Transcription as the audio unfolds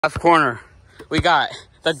Left corner, we got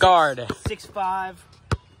the guard. 6'5",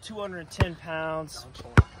 210 pounds,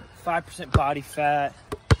 5% body fat,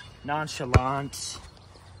 nonchalant,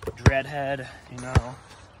 dreadhead, you know.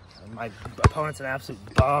 My opponent's an absolute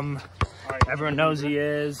bum. Everyone knows he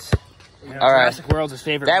is. You know, Jurassic World's his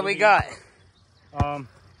favorite That movie. we got.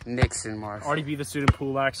 Nixon, Martha. Already beat the student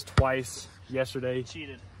pool axe twice yesterday.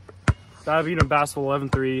 Cheated. I beat him basketball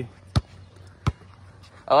 11-3.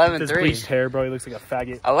 11-3. His bleached hair, bro. He looks like a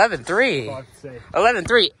faggot. 11-3.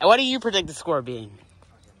 11-3. What do you predict the score being?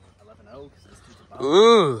 11-0.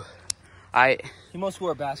 Ooh. He won't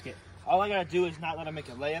score a basket. All I gotta do is not let him make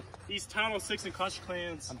a layup. He's Town 06 in Clash of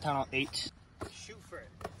Clans. I'm Town 8. Shoot for it.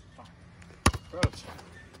 Approach.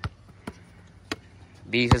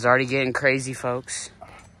 Beef is already getting crazy, folks.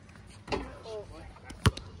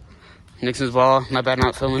 Nixon's ball. My bad,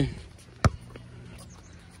 not filming.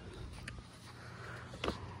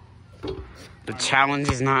 The challenge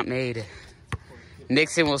is not made.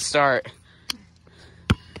 Nixon will start.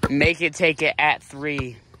 Make it take it at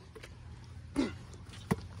 3.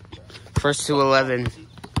 First to 11.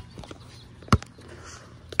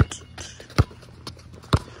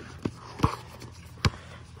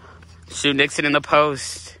 Shoot Nixon in the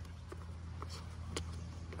post.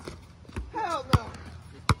 Hell no.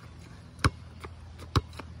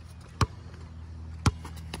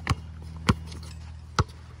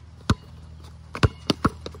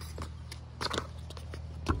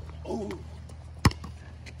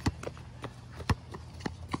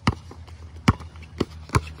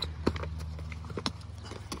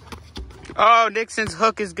 Oh, Nixon's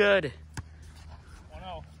hook is good. 1-0.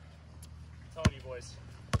 I'm telling you, boys.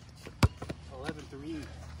 11-3.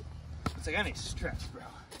 It's like I need stress, bro.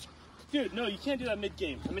 Dude, no, you can't do that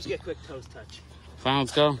mid-game. Let me just get a quick toes touch. Fine,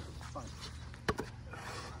 let's go.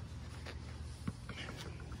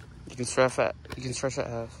 You can stretch at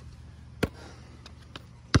half.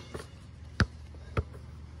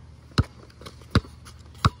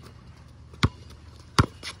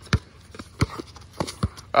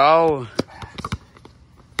 Oh.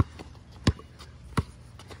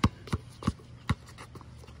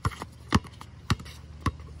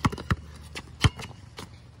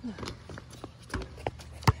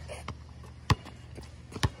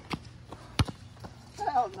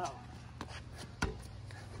 Hell no.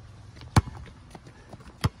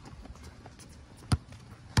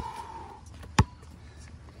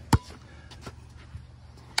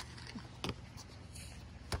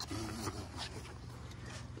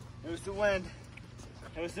 It was the wind.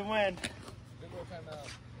 It was the wind.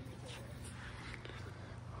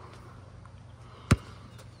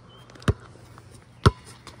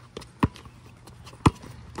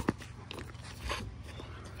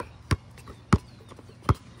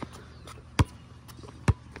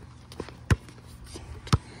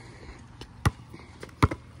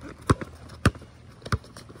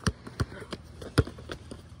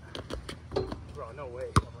 Bro, no way.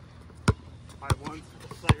 Alright, one.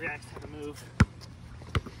 Slight react, had to move.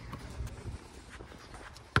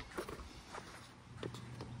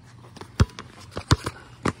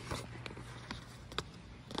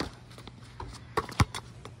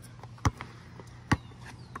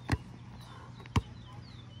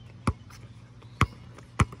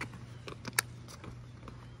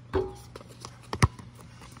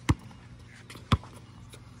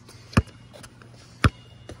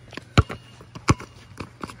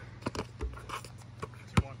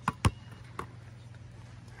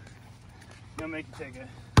 No, make it take it.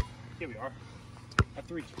 Here we are. At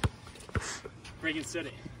 3. Break and set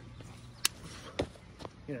it.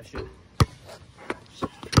 You know, shit.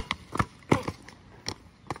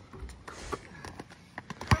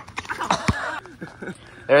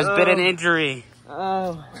 There's been an injury.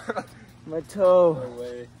 Oh, my toe. No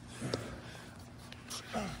way.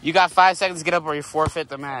 You got 5 seconds to get up or you forfeit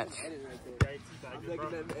the match.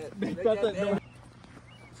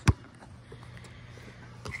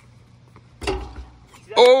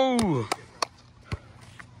 Oh!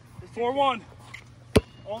 4-1.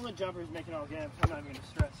 Only jumper is making all games. I'm not even gonna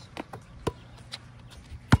stress.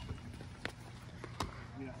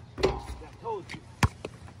 Yeah. I told you.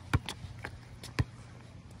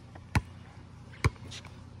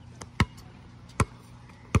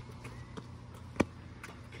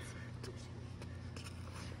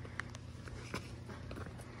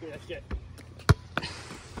 Yeah, that's good.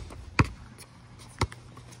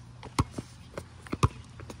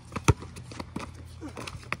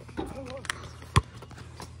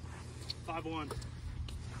 One.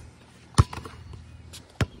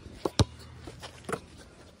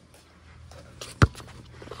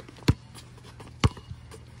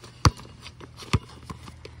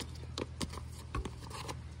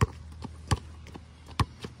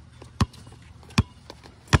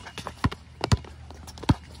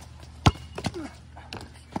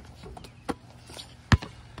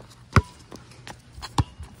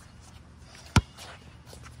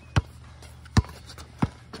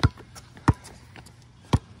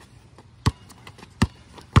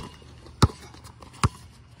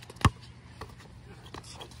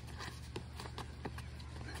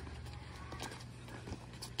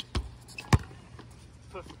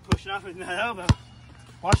 Pushing off with that elbow.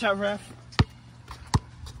 Watch out, ref.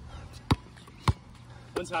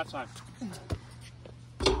 When's halftime?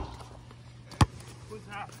 When's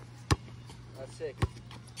half? That's sick.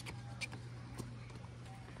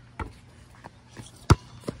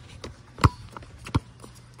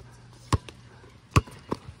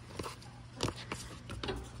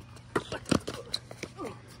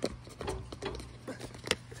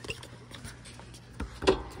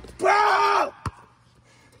 Bro!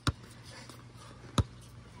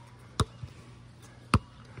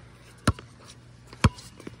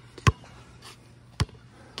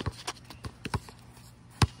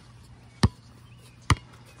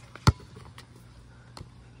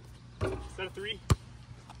 Is that a 3?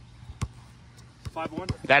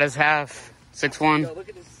 5-1. That is half. 6-1. Yo, look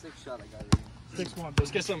at this 6 shot I got here. 6-1.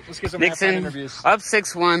 Let's get some halftime Nixon, interviews. up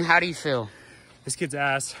 6-1. How do you feel? This kid's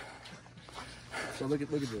ass. So look at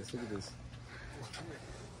this. Look at this.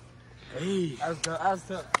 Hey. I was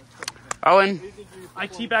tough. Owen, I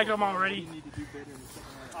teabagged him already.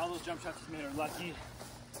 All those jump shots he made are lucky.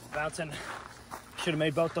 Bouncing. Should have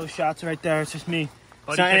made both those shots right there. It's just me.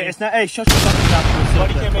 It's not. Hey, shut your fucking mouth.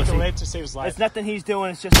 Buddy can't make a lay to save his life. It's nothing he's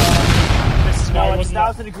doing. It's just all. This is why I No, it's wasn't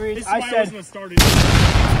 1,000 degrees. This is I why I said. wasn't a starter.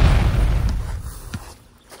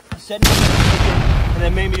 I said no, take it, and they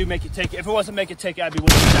made me do make you take it. If it wasn't make it take it, I'd be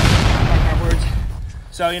winning. Mark my words.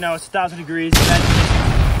 So you know, it's 1,000 degrees.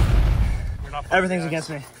 We're not Everything's fucking against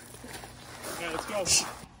me. ass. Yeah, let's go.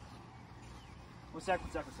 One second.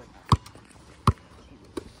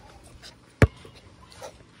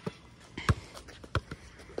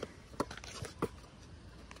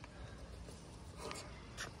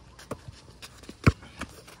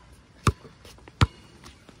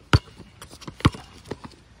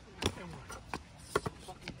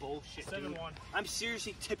 Fucking bullshit, dude. 7-1. I'm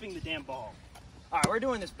seriously tipping the damn ball. All right, we're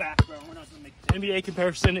doing this back, bro. We're not gonna make it. NBA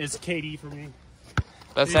comparison is KD for me.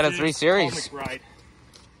 let's set a This 3 is series. Paul McBride.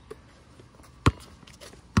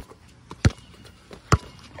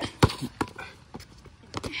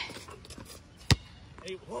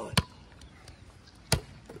 What?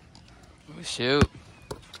 Oh, shoot.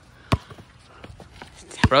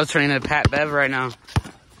 Bro's turning into Pat Bev right now.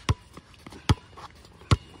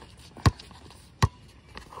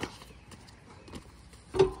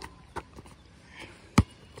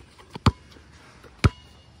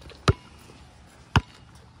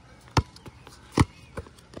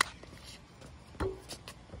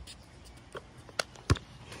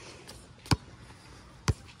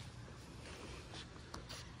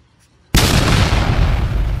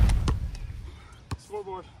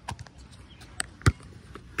 Scoreboard.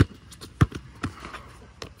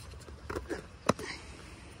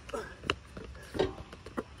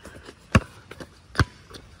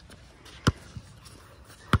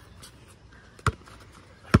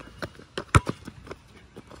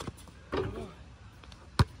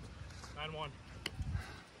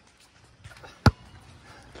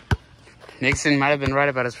 Nixon might have been right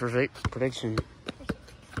about his prediction.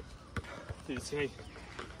 Dude, say,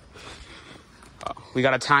 We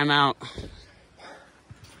got a timeout.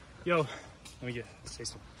 yo, let me say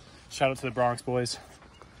something. Shout out to the Bronx boys.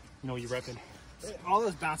 You know you repping. All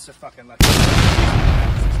those bounces are fucking lucky.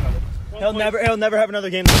 He'll never have another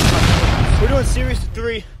game. We're doing series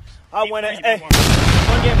 3. I'll win it. Hey,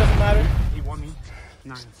 one game doesn't matter. He won me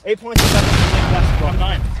 9. 8 points is nothing in the game of basketball. I'm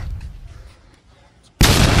 9.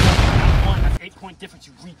 That's 8-point difference,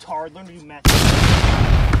 you retard. Learn to do match.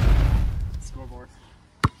 Scoreboard.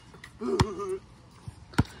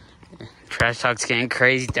 Trash talk's getting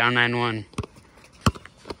crazy, down 9-1.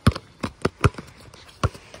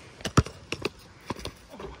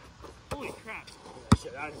 Holy crap.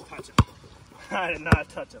 Shit, I didn't touch him. I did not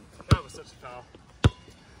touch him. That was such a foul.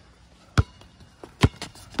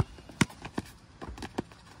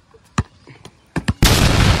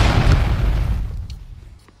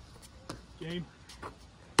 Game.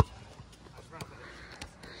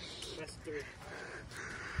 That's 3.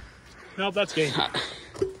 Nope, that's game.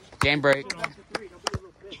 Game break.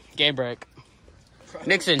 Game break.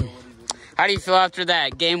 Nixon, how do you feel after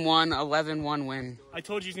that? Game 1, 11-1 win. I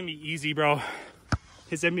told you he's going to be easy, bro.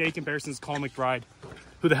 His NBA comparison is Colin McBride.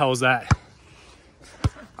 Who the hell is that?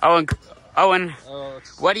 Owen,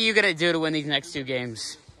 what are you going to do to win these next 2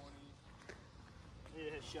 games? I need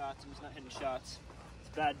to hit shots. I'm just not hitting shots. It's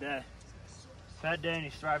a bad day. Bad day, and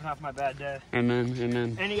he's thriving off my bad day. Amen,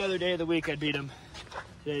 amen. Any other day of the week, I'd beat him.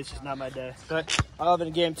 Today's just not my day. But I'll have it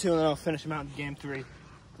in game 2, and then I'll finish him out in game 3.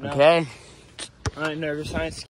 No, Okay. I ain't nervous. I ain't